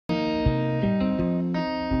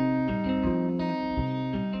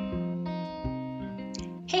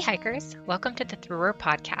Hey hikers, welcome to the Througher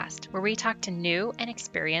podcast, where we talk to new and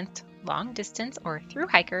experienced long distance or through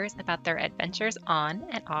hikers about their adventures on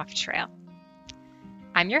and off trail.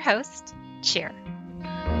 I'm your host, Cheer.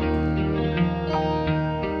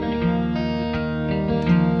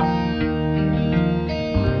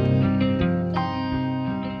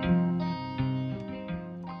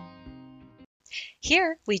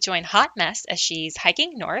 Here we join Hot Mess as she's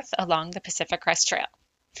hiking north along the Pacific Crest Trail.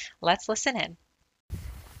 Let's listen in.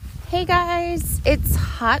 Hey guys, it's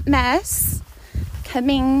Hot Mess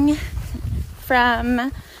coming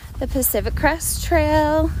from the Pacific Crest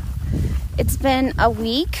Trail. It's been a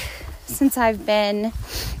week since I've been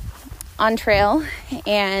on trail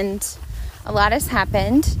and a lot has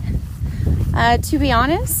happened. To be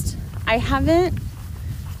honest, I haven't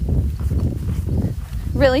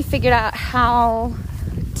really figured out how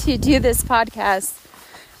to do this podcast.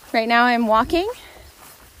 Right now I'm walking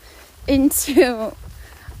into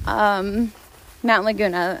Mount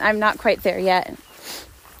Laguna. I'm not quite there yet.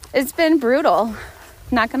 It's been brutal,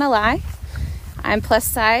 not gonna lie. I'm plus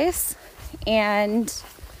size and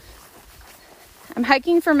I'm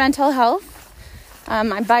hiking for mental health.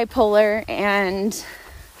 I'm bipolar and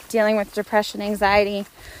dealing with depression, anxiety,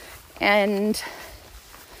 and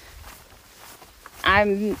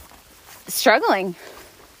I'm struggling.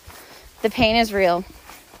 The pain is real.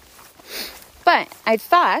 But I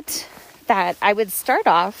thought that I would start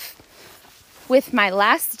off with my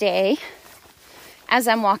last day as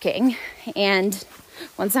I'm walking, and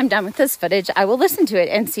once I'm done with this footage, I will listen to it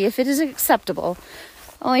and see if it is acceptable,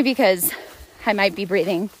 only because I might be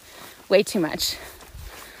breathing way too much.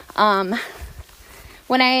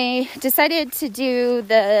 When I decided to do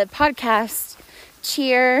the podcast,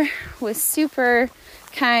 Cheer was super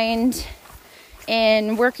kind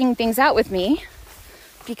in working things out with me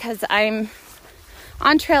because I'm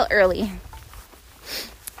on trail early,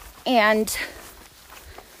 and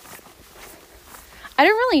I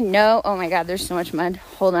don't really know. Oh my God, there's so much mud.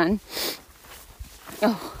 Hold on.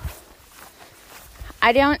 Oh,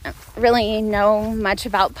 I don't really know much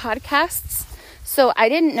about podcasts, so I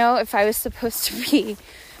didn't know if I was supposed to be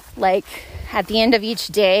like at the end of each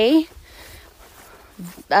day.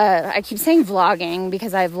 I keep saying vlogging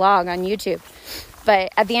because I vlog on YouTube,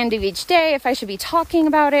 but at the end of each day, if I should be talking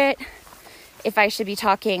about it, if I should be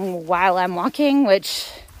talking while I'm walking, which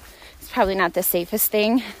is probably not the safest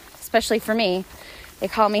thing, especially for me. They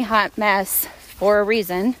call me Hot Mess for a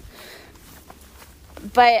reason.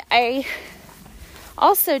 But I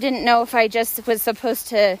also didn't know if I just was supposed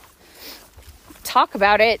to talk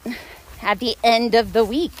about it at the end of the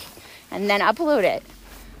week and then upload it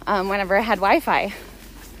whenever I had Wi-Fi.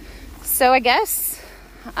 So I guess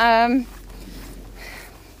either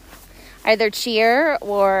Cheer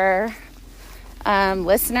or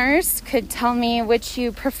listeners could tell me which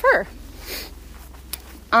you prefer.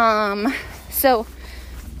 So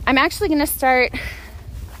I'm actually going to start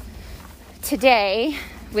today,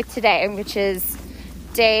 which is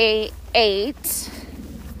day 8.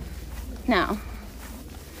 No.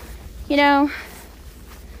 You know,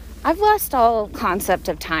 I've lost all concept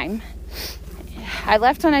of time. I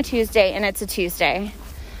left on a Tuesday and it's a Tuesday.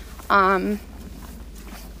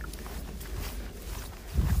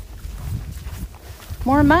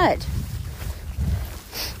 More mud.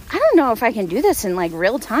 I don't know if I can do this in like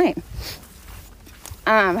real time.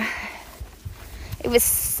 It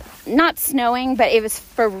was not snowing, but it was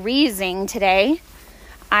freezing today.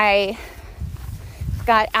 I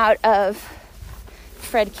got out of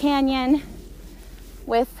Fred Canyon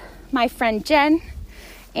with my friend Jen,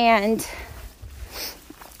 and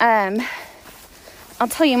I'll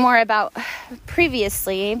tell you more about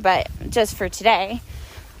previously, but just for today,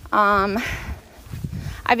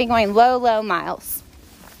 I've been going low miles.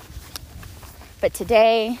 But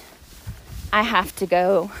today, I had to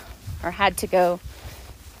go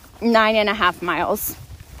 9.5 miles,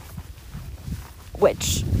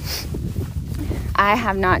 which I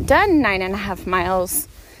have not done 9.5 miles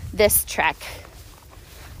this trek.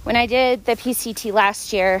 When I did the PCT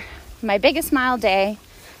last year, my biggest mile day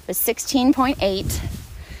was 16.8,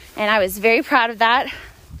 and I was very proud of that,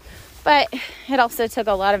 but it also took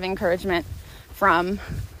a lot of encouragement from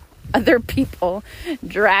other people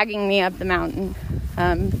dragging me up the mountain,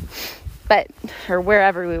 or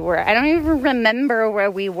wherever we were. I don't even remember where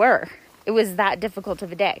we were. It was that difficult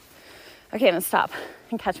of a day. Okay, I'm gonna stop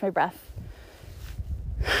and catch my breath.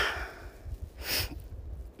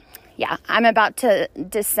 Yeah, I'm about to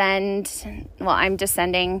descend. Well, I'm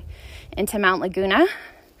descending into Mount Laguna,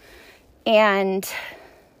 and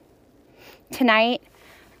tonight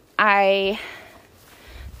I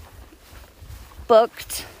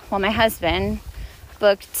booked, well, my husband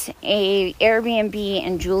booked a Airbnb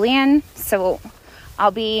in Julian, so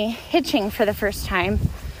I'll be hitching for the first time.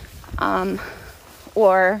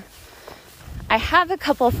 Or I have a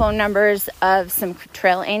couple phone numbers of some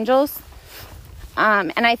trail angels.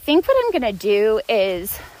 And I think what I'm going to do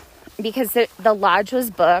is, because the lodge was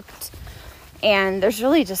booked and there's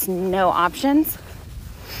really just no options,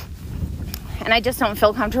 and I just don't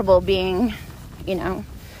feel comfortable being,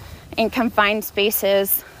 in confined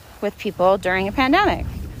spaces with people during a pandemic.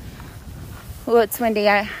 Oh, it's windy.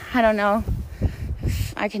 I don't know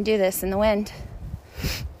if I can do this in the wind.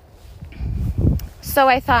 So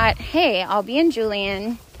I thought, hey, I'll be in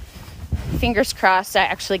Julian. Fingers crossed I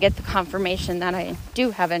actually get the confirmation that I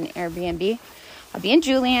do have an Airbnb. I'll be in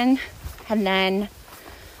Julian, and then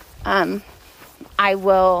I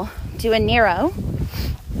will do a Nero,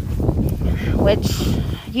 which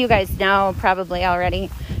you guys know probably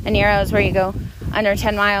already. A Nero is where you go under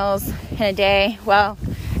 10 miles in a day. Well,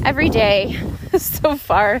 every day so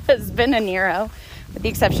far has been a Nero, with the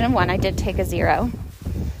exception of one. I did take a 0.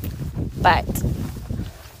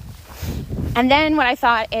 And then what I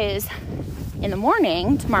thought is, in the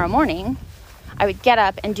morning, tomorrow morning, I would get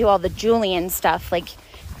up and do all the Julian stuff, like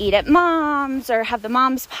eat at Mom's or have the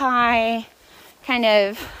Mom's pie, kind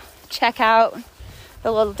of check out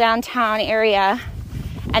the little downtown area,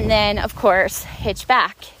 and then, of course, hitch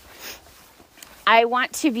back. I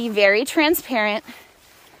want to be very transparent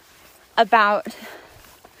about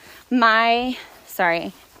my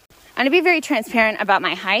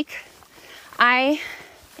hike. I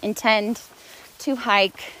intend to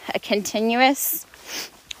hike a continuous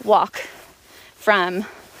walk from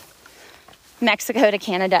Mexico to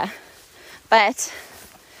Canada, but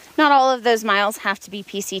not all of those miles have to be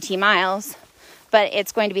PCT miles, but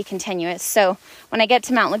it's going to be continuous. So when I get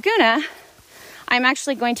to Mount Laguna, I'm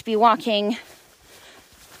actually going to be walking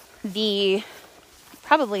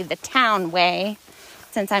probably the town way,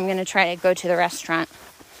 since I'm going to try to go to the restaurant.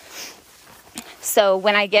 So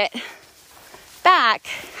when I get back,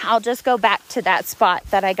 I'll just go back to that spot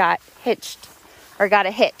that I got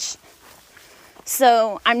a hitch.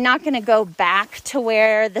 So I'm not going to go back to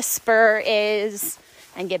where the spur is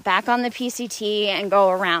and get back on the PCT and go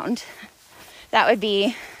around. That would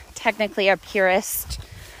be technically a purist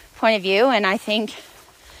point of view, and I think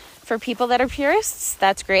for people that are purists,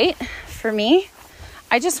 that's great. For me,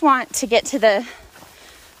 I just want to get to the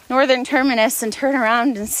northern terminus and turn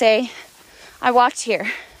around and say, I walked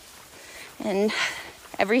here, and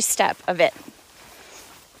every step of it.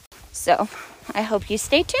 So I hope you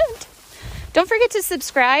stay tuned. Don't forget to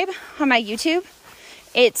subscribe on my YouTube.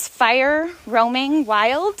 It's Fire Roaming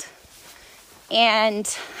Wild. And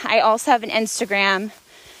I also have an Instagram,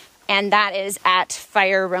 and that is at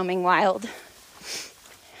Fire Roaming Wild.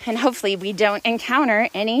 And hopefully we don't encounter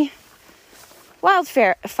any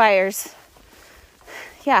wildfires.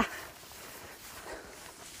 Yeah.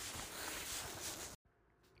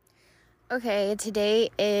 Okay, today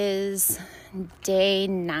is day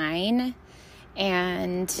 9,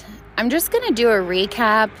 and I'm just going to do a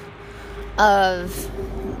recap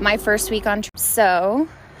of my first week on trip. So,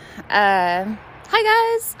 hi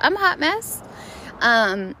guys, I'm Hot Mess.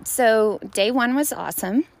 So day 1 was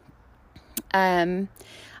awesome.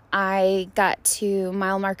 I got to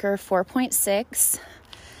mile marker 4.6,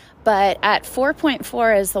 but at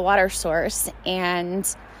 4.4 is the water source, and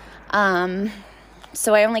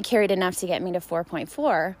so I only carried enough to get me to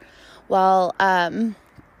 4.4. Well,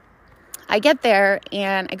 I get there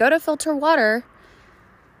and I go to filter water.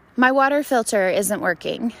 My water filter isn't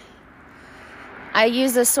working. I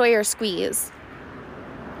use a Sawyer squeeze.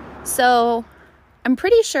 So I'm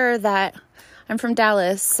pretty sure that I'm from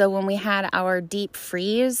Dallas. So when we had our deep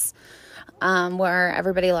freeze, where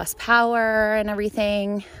everybody lost power and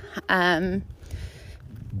everything, I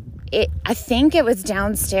think it was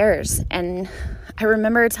downstairs. And I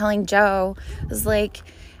remember telling Joe, I was like,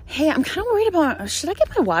 hey, I'm kind of worried about, should I get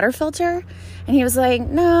my water filter? And he was like,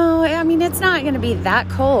 no, I mean, it's not going to be that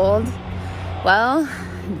cold. Well,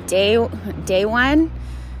 day 1,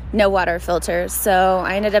 no water filter. So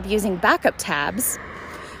I ended up using backup tabs.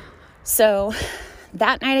 So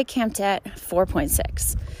that night I camped at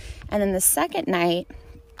 4.6. And then the second night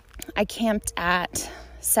I camped at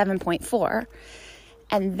 7.4.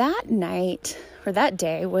 And that night, or that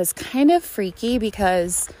day, was kind of freaky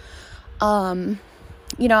because, I'm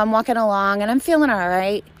walking along and I'm feeling all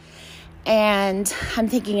right. And I'm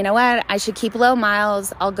thinking, you know what? I should keep low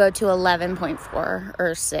miles. I'll go to 11.4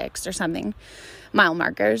 or 6 or something mile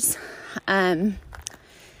markers. And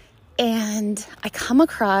I come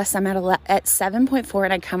across, I'm at 7.4,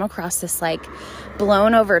 and I come across this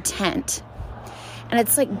blown over tent. and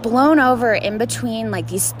it's like blown over in between like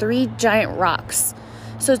these 3 giant rocks.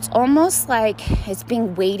 So it's almost like it's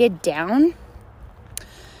being weighted down.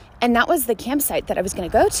 And that was the campsite that I was going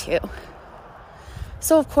to go to.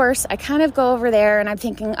 So, of course, I kind of go over there and I'm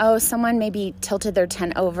thinking, oh, someone maybe tilted their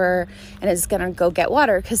tent over and is going to go get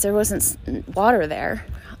water because there wasn't water there.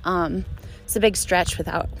 It's a big stretch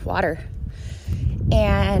without water.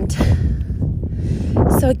 And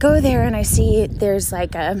so I go there and I see there's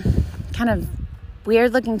like a kind of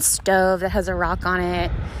weird looking stove that has a rock on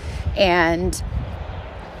it. And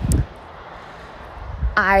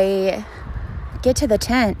I get to the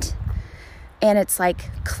tent and it's like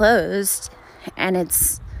closed and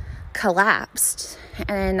it's collapsed,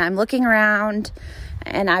 and I'm looking around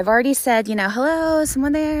and I've already said, hello, is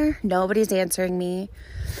someone there? Nobody's answering me.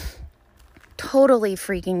 Totally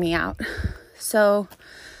freaking me out. So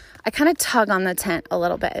I kind of tug on the tent a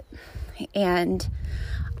little bit, and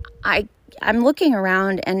I'm looking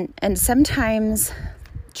around, and sometimes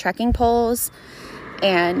trekking poles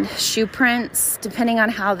and shoe prints, depending on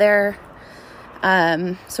how they're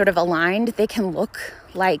sort of aligned, they can look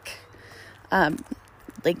like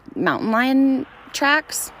mountain lion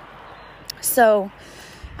tracks. So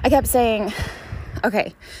I kept saying,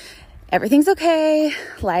 okay, everything's okay.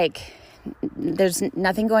 Like, there's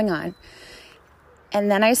nothing going on.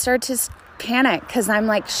 And then I start to panic because I'm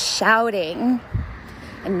like shouting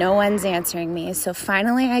and no one's answering me. So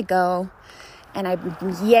finally I go and I'm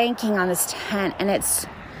yanking on this tent, and it's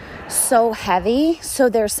so heavy. So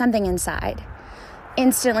there's something inside.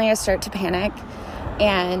 Instantly I start to panic,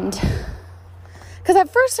 and because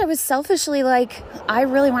at first I was selfishly like, I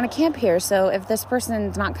really want to camp here. So if this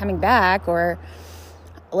person's not coming back, or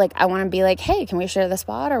like, I want to be like, hey, can we share the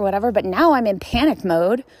spot or whatever? But now I'm in panic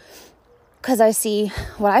mode because I see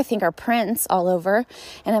what I think are prints all over,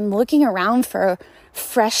 and I'm looking around for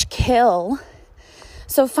fresh kill.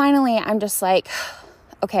 So finally I'm just like,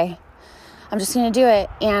 okay, I'm just going to do it.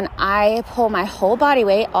 And I pull my whole body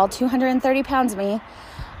weight, all 230 pounds of me,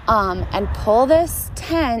 and pull this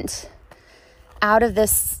tent out of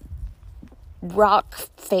this rock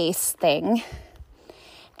face thing.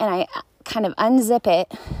 And I kind of unzip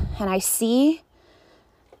it, and I see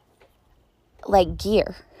like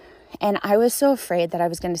gear. And I was so afraid that I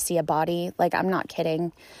was going to see a body. Like, I'm not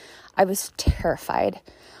kidding. I was terrified.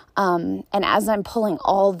 And as I'm pulling,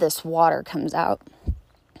 all this water comes out.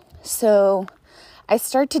 So I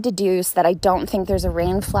start to deduce that I don't think there's a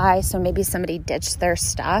rain fly, so maybe somebody ditched their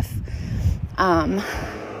stuff.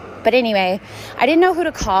 But anyway, I didn't know who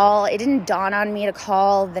to call. It didn't dawn on me to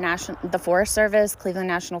call the Forest Service, Cleveland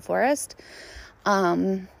National Forest.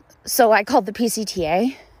 So I called the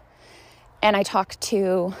PCTA, and I talked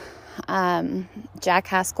to Jack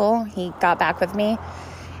Haskell. He got back with me.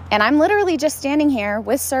 And I'm literally just standing here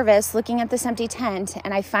with service looking at this empty tent.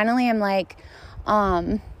 And I finally am like,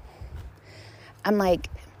 I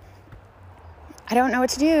don't know what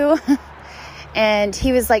to do. And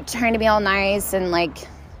he was like trying to be all nice and like,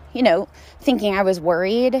 thinking I was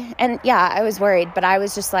worried. And yeah, I was worried, but I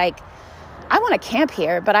was just like, I want to camp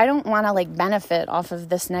here, but I don't want to like benefit off of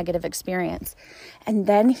this negative experience. And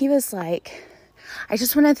then he was like, I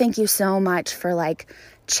just want to thank you so much for like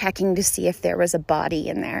checking to see if there was a body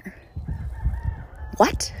in there.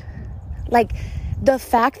 What? Like, the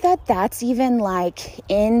fact that that's even like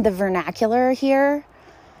in the vernacular here,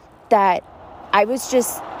 that I was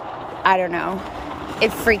just, I don't know,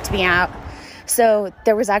 it freaked me out. So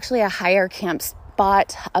there was actually a higher camp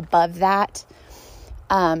spot above that.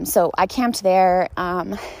 So I camped there.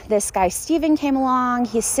 This guy, Steven, came along.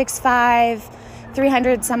 He's 6'5",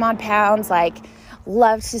 300 some odd pounds, like,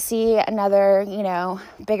 loved to see another,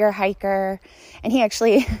 bigger hiker. And he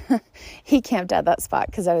actually, he camped at that spot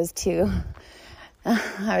because I was too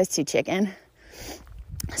chicken.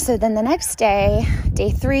 So then the next day,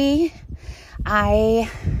 day 3, I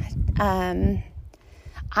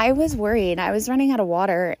was worried. I was running out of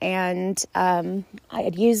water, and I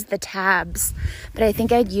had used the tabs, but I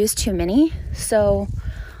think I'd used too many. So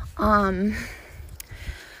I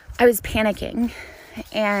was panicking,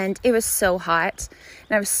 and it was so hot,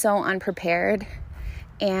 and I was so unprepared.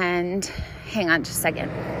 And hang on just a second.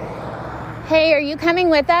 Hey, are you coming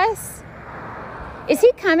with us? Is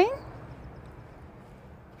he coming?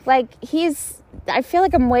 Like, I feel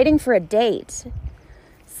like I'm waiting for a date.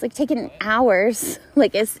 It's like taking hours.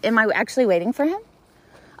 Like, am I actually waiting for him?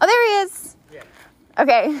 Oh, there he is. Yeah.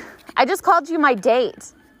 Okay. I just called you my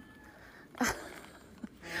date.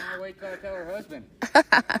 I'll wait till I tell her husband.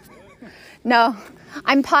 No,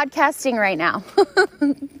 I'm podcasting right now.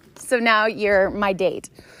 So now you're my date.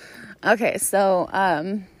 Okay, so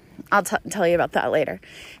I'll tell you about that later.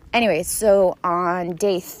 Anyway, so on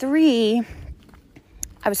day 3,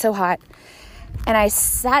 I was so hot, and I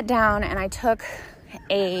sat down and I took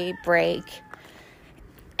a break,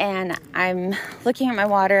 and I'm looking at my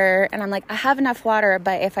water, and I'm like, I have enough water,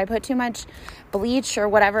 but if I put too much bleach or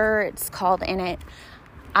whatever it's called in it,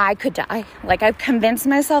 I could die. Like, I've convinced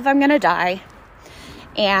myself I'm gonna die,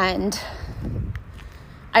 and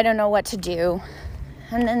I don't know what to do.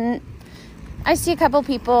 And then I see a couple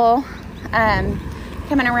people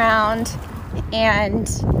coming around, and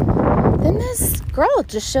then this girl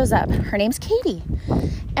just shows up. Her name's Katie,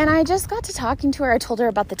 and I just got to talking to her. I told her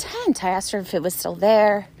about the tent. I asked her if it was still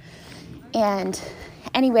there, and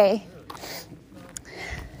anyway,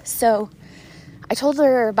 so I told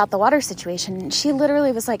her about the water situation. She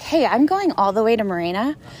literally was like, hey, I'm going all the way to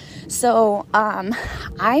Marina, so I'm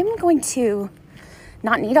going to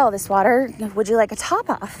not need all this water. Would you like a top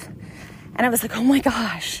off? And I was like, oh my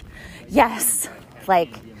gosh, yes.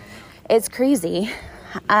 Like, it's crazy.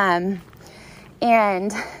 And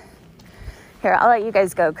here, I'll let you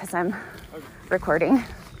guys go because I'm recording.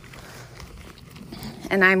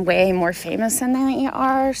 And I'm way more famous than they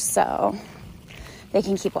are, so they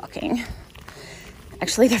can keep walking.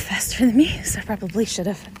 Actually, they're faster than me, so I probably should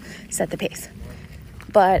have set the pace.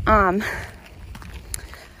 But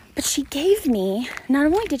she gave me, not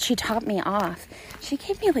only did she top me off, she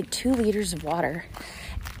gave me like 2 liters of water.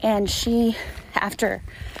 And she, after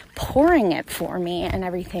pouring it for me and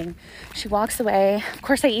everything, she walks away. Of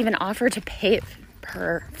course, I even offered to pay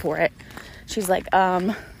her for it. She's like,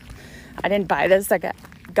 I didn't buy this. I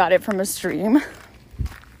got it from a stream.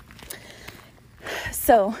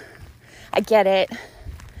 So I get it.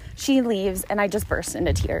 She leaves, and I just burst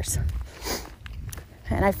into tears.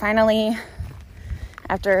 And I finally,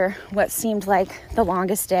 after what seemed like the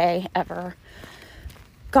longest day ever,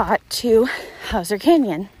 got to Hauser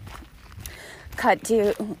Canyon. Cut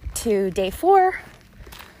to day 4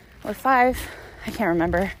 or 5, I can't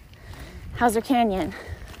remember. Hauser Canyon.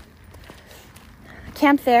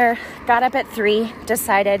 Camped there, got up at 3,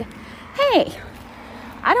 decided, hey,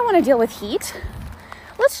 I don't want to deal with heat.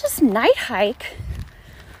 Let's just night hike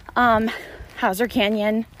Hauser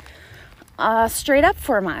Canyon straight up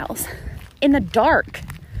 4 miles in the dark,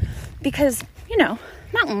 because, you know,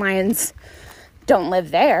 mountain lions don't live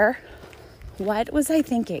there. What was I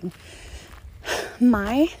thinking?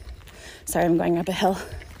 Sorry, I'm going up a hill.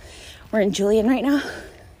 We're in Julian right now,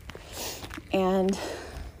 and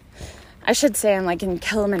I should say I'm like in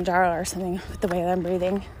Kilimanjaro or something with the way that I'm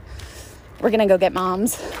breathing. We're gonna go get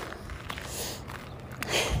Moms.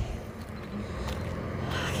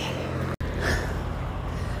 Okay.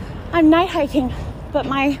 I'm night hiking, but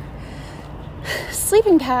my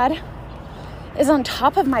sleeping pad is on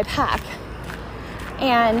top of my pack,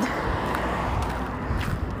 and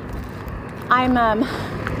I'm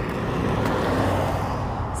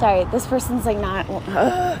sorry, this person's like not,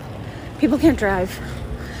 people can't drive.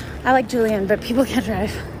 I like Julian, but people can't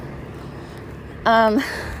drive.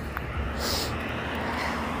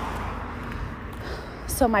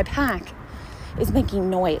 So my pack is making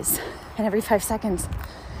noise, and every 5 seconds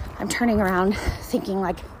I'm turning around thinking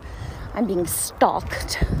like I'm being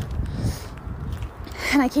stalked.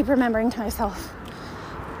 And I keep remembering to myself,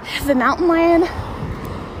 if the mountain lion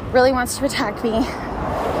really wants to attack me,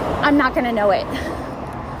 I'm not gonna know it.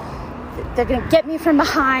 They're gonna get me from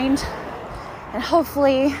behind, and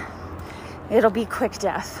hopefully it'll be quick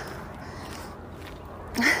death.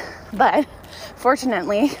 But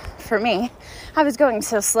fortunately for me, I was going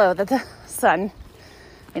so slow that the sun,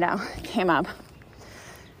 came up.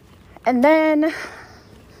 And then,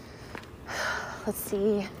 let's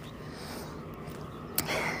see,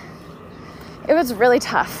 it was really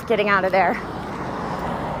tough getting out of there.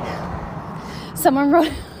 Someone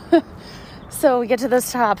wrote, so we get to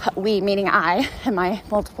this top, we, meaning I and my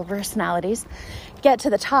multiple personalities, get to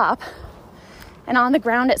the top, and on the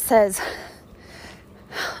ground it says,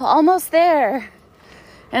 almost there.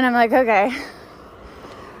 And I'm like, okay.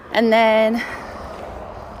 And then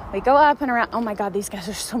we go up and around. Oh my God, these guys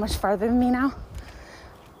are so much farther than me now.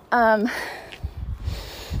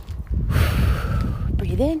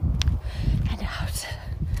 Breathe in and out.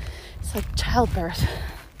 It's like childbirth.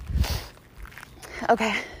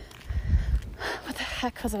 Okay. What the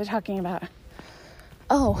heck was I talking about?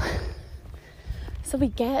 Oh, so we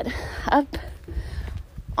get up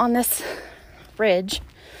on this ridge,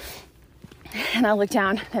 and I look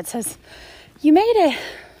down and it says, you made it.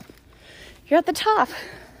 You're at the top.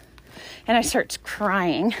 And I start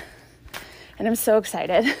crying, and I'm so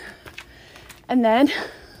excited. And then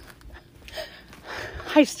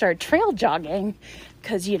I start trail jogging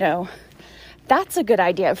because, that's a good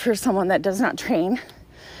idea for someone that does not train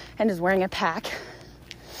and is wearing a pack.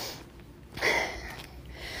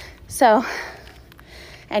 So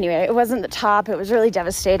anyway, it wasn't the top. It was really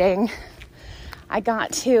devastating. I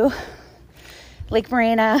got to Lake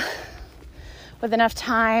Morena with enough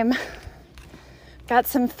time, got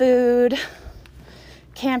some food,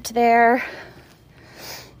 camped there,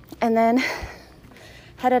 and then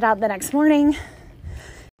headed out the next morning.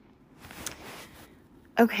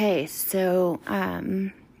 Okay, so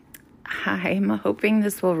I'm hoping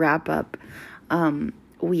this will wrap up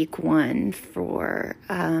week 1 for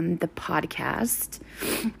the podcast.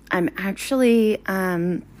 I'm actually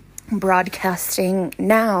broadcasting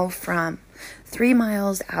now from 3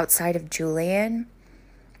 miles outside of Julian,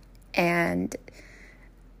 and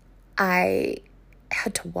I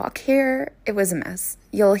had to walk here. It was a mess.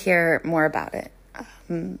 You'll hear more about it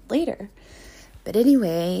later. But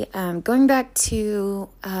anyway, going back to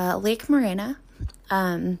Lake Morena,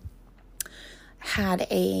 had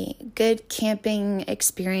a good camping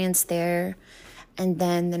experience there. And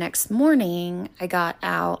then the next morning, I got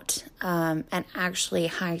out and actually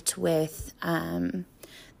hiked with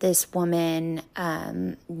this woman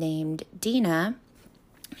named Dina.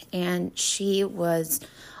 And she was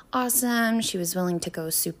awesome. She was willing to go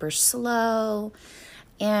super slow.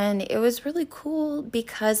 And it was really cool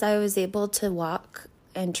because I was able to walk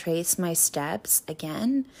and trace my steps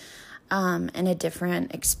again in a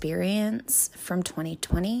different experience from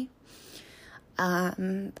 2020.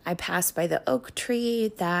 I passed by the oak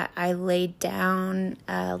tree that I laid down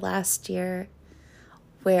last year,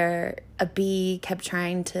 where a bee kept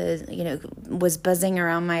trying to, was buzzing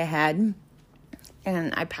around my head.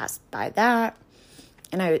 And I passed by that.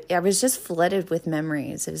 And I was just flooded with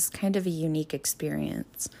memories. It was kind of a unique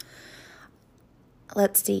experience.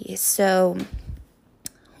 Let's see. So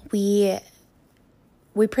we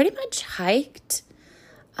pretty much hiked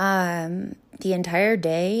the entire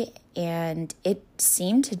day, and it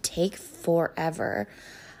seemed to take forever.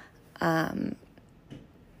 The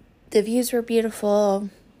views were beautiful,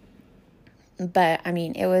 but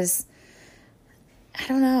it was, I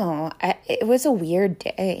don't know. It was a weird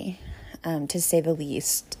day. To say the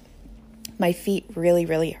least. My feet really,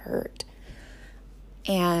 really hurt.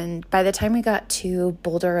 And by the time we got to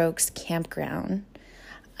Boulder Oaks Campground,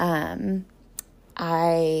 I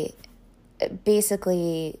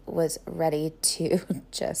basically was ready to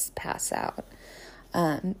just pass out.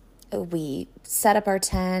 We set up our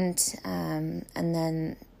tent, and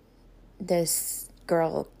then this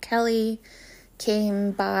girl, Kelly,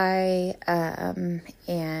 came by,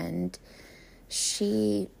 and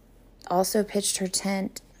she also pitched her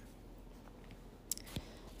tent.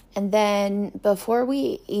 And then before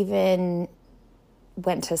we even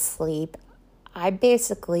went to sleep, I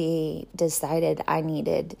basically decided I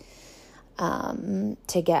needed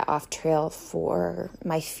to get off trail for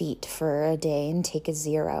my feet for a day and take a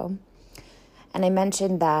 0. And I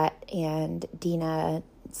mentioned that, and Dina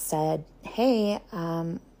said, hey,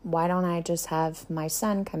 why don't I just have my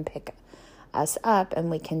son come pick us up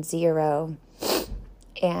and we can 0.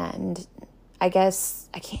 And I guess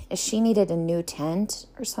she needed a new tent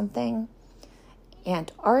or something.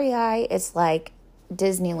 And REI is like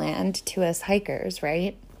Disneyland to us hikers,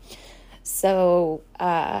 right? So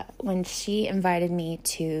when she invited me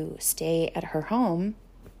to stay at her home,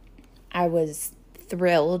 I was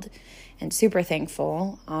thrilled and super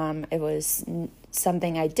thankful. It was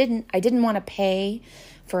something I didn't want to pay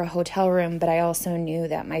for a hotel room, but I also knew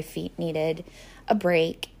that my feet needed a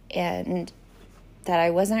break, and that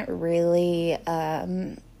I wasn't really,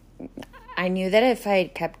 I knew that if I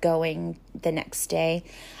had kept going the next day,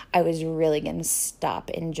 I was really going to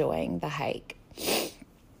stop enjoying the hike.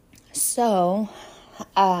 So,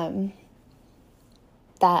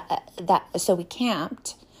 so we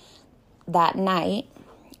camped that night,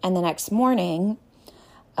 and the next morning,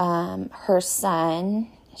 her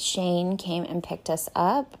son, Shane, came and picked us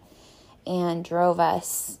up and drove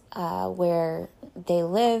us, where they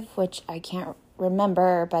live, which I can't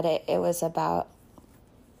remember, but it was about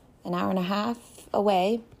an hour and a half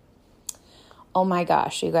away. Oh my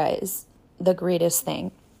gosh, you guys, the greatest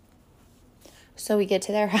thing. So we get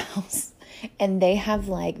to their house, and they have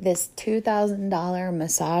like this $2,000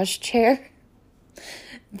 massage chair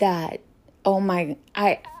that, oh my,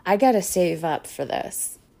 I gotta save up for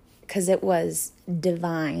this, because it was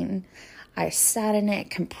divine. I sat in it,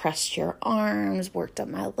 compressed your arms, worked on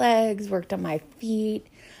my legs, worked on my feet.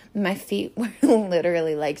 My feet were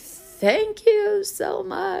literally like, thank you so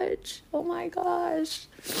much. Oh my gosh.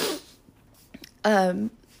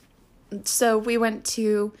 So we went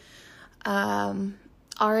to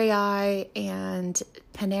REI and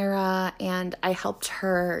Panera, and I helped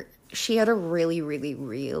her. She had a really, really,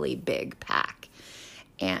 really big pack,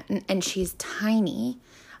 and she's tiny.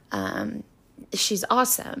 She's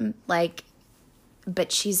awesome, like,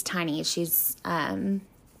 but she's tiny. She's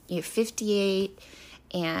 58,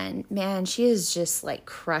 and man, she is just like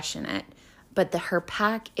crushing it. But her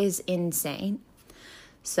pack is insane.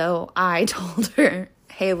 So I told her,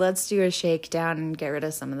 hey, let's do a shakedown and get rid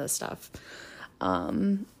of some of this stuff.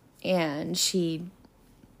 And she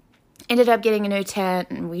ended up getting a new tent,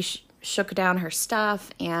 and we shook down her stuff,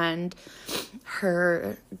 and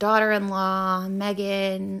her daughter-in-law,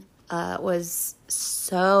 Megan, was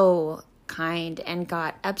so kind and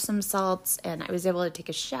got Epsom salts, and I was able to take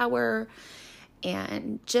a shower,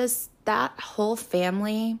 and just that whole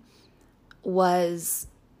family was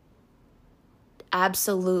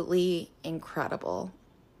absolutely incredible.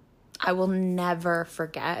 I will never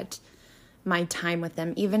forget my time with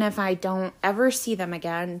them. Even if I don't ever see them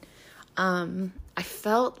again, I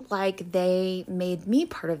felt like they made me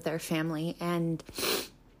part of their family. And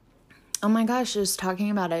oh my gosh, just talking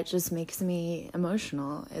about it just makes me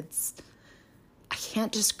emotional. I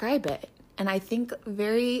can't describe it. And I think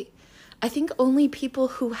only people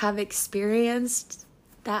who have experienced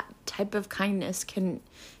that type of kindness can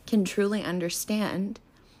truly understand.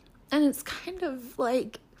 And it's kind of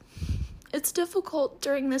like, it's difficult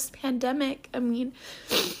during this pandemic. I mean,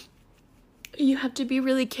 you have to be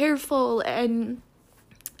really careful, and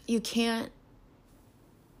you can't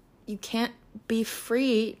be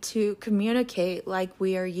free to communicate like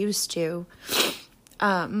we are used to.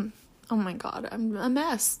 Oh my God, I'm a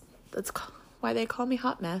mess. That's why they call me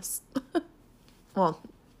Hot Mess. Well,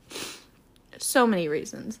 so many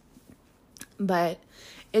reasons. But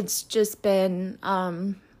it's just been,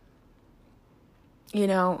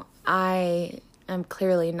 I am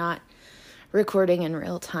clearly not recording in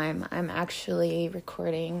real time. I'm actually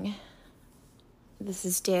recording, this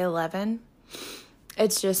is day 11.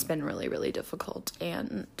 It's just been really, really difficult,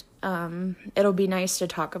 and it'll be nice to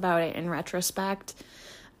talk about it in retrospect,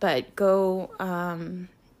 but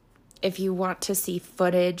if you want to see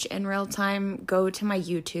footage in real time, go to my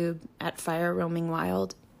YouTube at Fire Roaming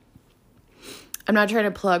Wild. I'm not trying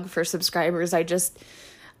to plug for subscribers. I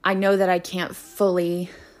know that I can't fully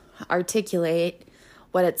articulate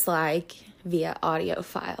what it's like via audio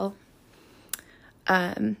file.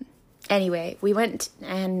 Anyway, we went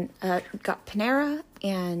and got Panera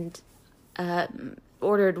and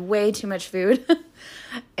ordered way too much food.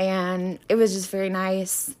 And it was just very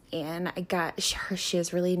nice. And she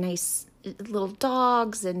has really nice little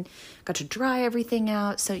dogs and got to dry everything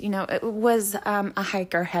out. So, it was a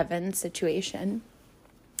hiker heaven situation.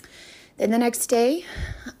 Then the next day,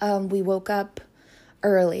 we woke up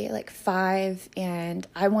early, like 5, and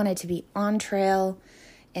I wanted to be on trail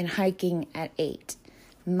and hiking at 8.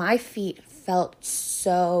 My feet felt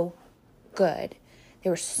so good. They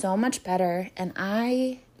were so much better, and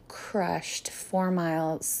I crushed 4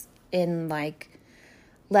 miles in like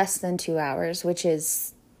less than 2 hours, which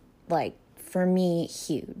is like, for me,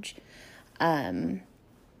 huge. I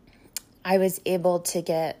was able to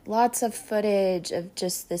get lots of footage of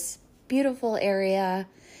just this beautiful area,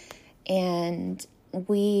 and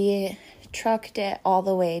we trucked it all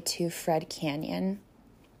the way to Fred Canyon,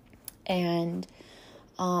 and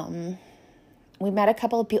we met a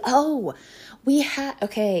couple of people.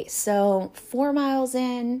 So 4 miles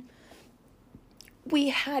in, we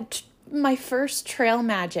had my first trail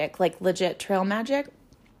magic, like legit trail magic,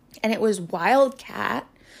 and it was Wildcat,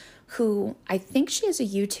 who I think she has a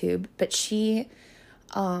YouTube, but she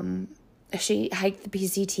hiked the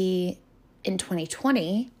PCT in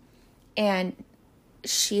 2020, and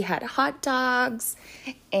she had hot dogs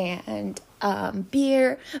and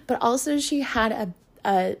beer, but also she had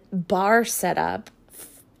a bar set up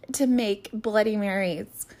to make Bloody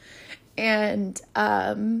Marys. And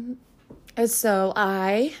so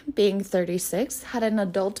I, being 36, had an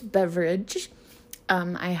adult beverage.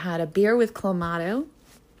 I had a beer with Clamato.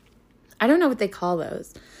 I don't know what they call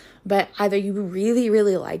those, but either you really,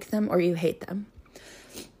 really like them or you hate them.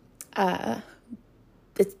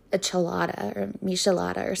 It's a chelada or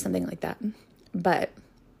michelada or something like that. But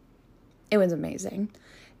it was amazing.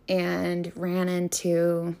 And ran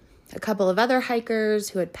into a couple of other hikers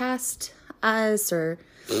who had passed us, or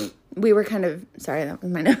we were kind of, sorry, that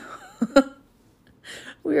was my nose.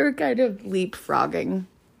 We were kind of leapfrogging.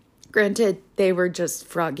 Granted, they were just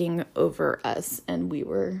frogging over us, and we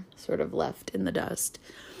were sort of left in the dust.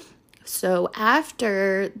 So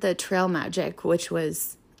after the trail magic, which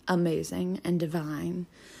was amazing and divine,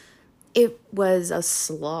 it was a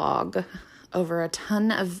slog over a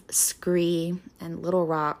ton of scree and little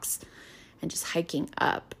rocks and just hiking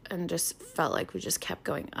up, and just felt like we just kept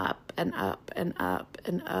going up and up and up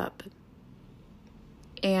and up.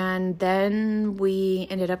 And then we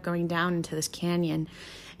ended up going down into this canyon,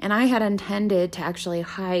 and I had intended to actually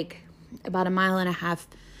hike about 1.5 miles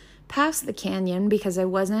past the canyon because I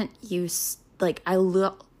wasn't used, like I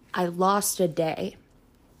lost a day.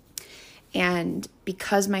 And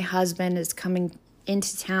because my husband is coming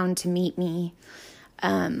into town to meet me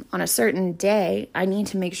on a certain day, I need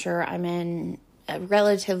to make sure I'm in a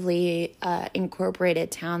relatively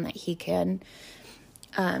incorporated town that he can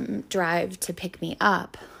drive to pick me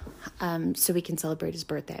up so we can celebrate his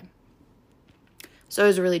birthday. So I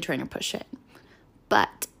was really trying to push it.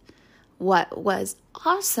 But what was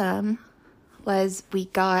awesome was we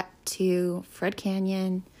got to Fred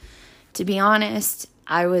Canyon. To be honest,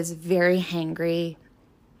 I was very hangry.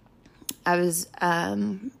 I was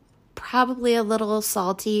probably a little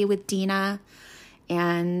salty with Dina.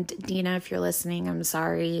 And Dina, if you're listening, I'm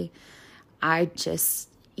sorry. I just,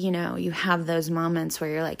 you have those moments where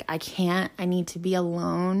you're like, I need to be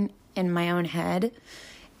alone in my own head.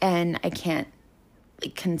 And I can't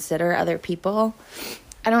consider other people.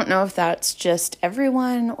 I don't know if that's just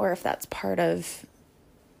everyone or if that's part of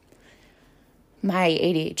my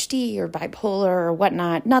ADHD or bipolar or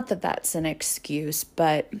whatnot. Not that that's an excuse,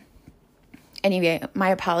 but anyway, my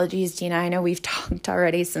apologies, Dina. I know we've talked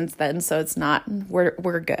already since then, so it's not,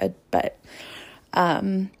 we're good. But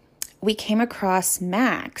we came across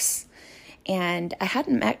Max, and I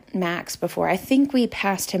hadn't met Max before. I think we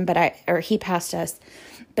passed him, he passed us,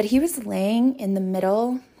 but he was laying in the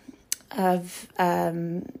middle of,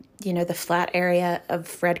 the flat area of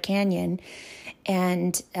Fred Canyon.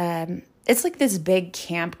 And it's like this big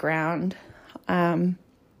campground, but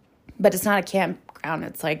it's not a campground.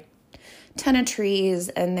 It's like a ton of trees,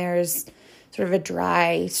 and there's sort of a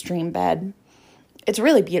dry stream bed. It's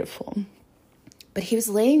really beautiful. But he was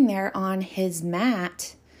laying there on his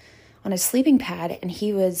mat, on his sleeping pad, and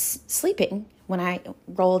he was sleeping when I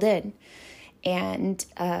rolled in. And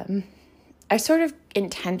I sort of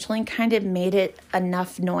intentionally kind of made it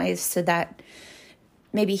enough noise so that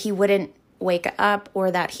maybe he wouldn't wake up,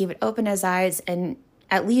 or that he would open his eyes and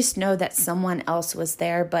at least know that someone else was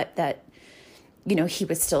there, but that, he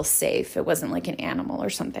was still safe. It wasn't like an animal or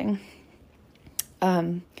something.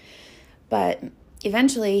 But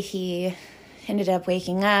eventually he ended up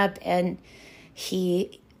waking up, and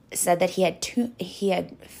he said that he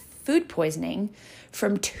had food poisoning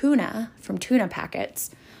from tuna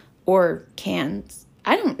packets or cans.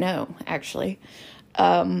 I don't know, actually.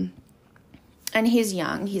 And he's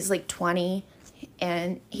young. He's like 20,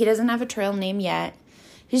 and he doesn't have a trail name yet.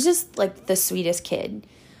 He's just like the sweetest kid.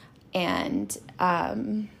 And,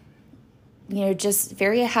 just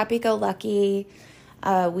very happy-go-lucky.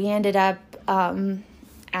 We ended up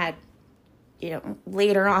at,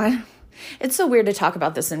 later on. It's so weird to talk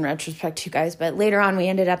about this in retrospect, you guys, but later on we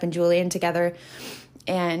ended up in Julian together.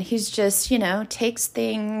 And he's just, takes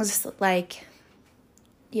things like,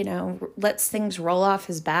 lets things roll off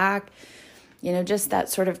his back. Just that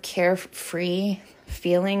sort of carefree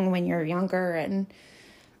feeling when you're younger. And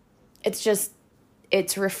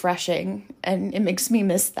it's refreshing, and it makes me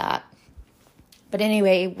miss that. But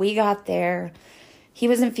anyway, we got there. He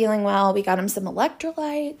wasn't feeling well. We got him some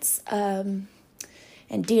electrolytes.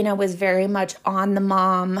 And Dina was very much on the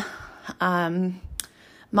momming.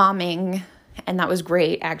 And that was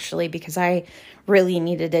great, actually, because I really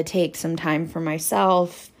needed to take some time for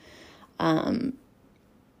myself. And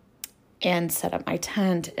set up my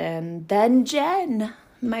tent. And then Jen,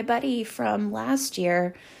 my buddy from last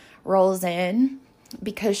year, rolls in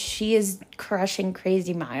because she is crushing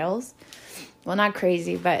crazy miles. Well, not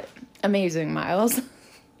crazy, but amazing miles.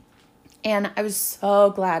 And I was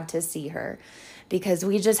so glad to see her because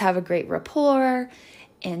we just have a great rapport,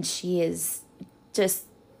 and she is just,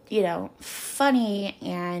 funny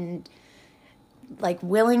and like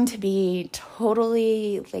willing to be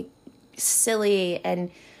totally like silly.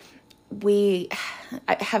 And we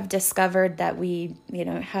have discovered that we,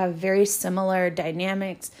 have very similar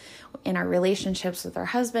dynamics in our relationships with our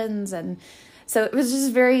husbands. And so it was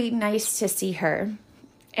just very nice to see her.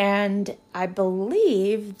 And I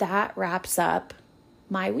believe that wraps up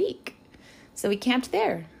my week. So we camped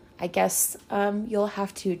there. I guess you'll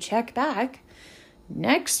have to check back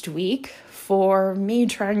next week for me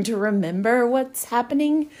trying to remember what's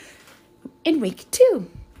happening in week 2.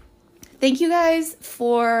 Thank you guys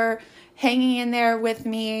for hanging in there with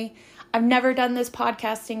me. I've never done this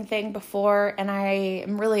podcasting thing before, and I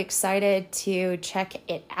am really excited to check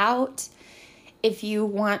it out. If you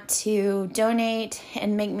want to donate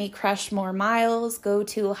and make me crush more miles, go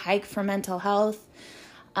to Hike for Mental Health,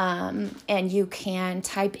 and you can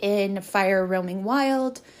type in Fire Roaming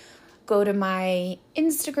Wild. Go to my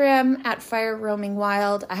Instagram at Fire Roaming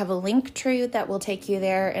Wild. I have a link tree that will take you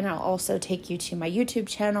there, and I'll also take you to my YouTube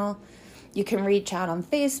channel. You can reach out on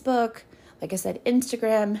Facebook, like I said,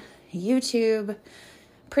 Instagram, YouTube.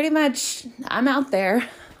 Pretty much, I'm out there.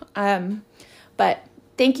 But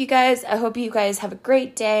thank you guys. I hope you guys have a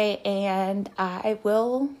great day, and I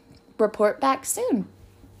will report back soon.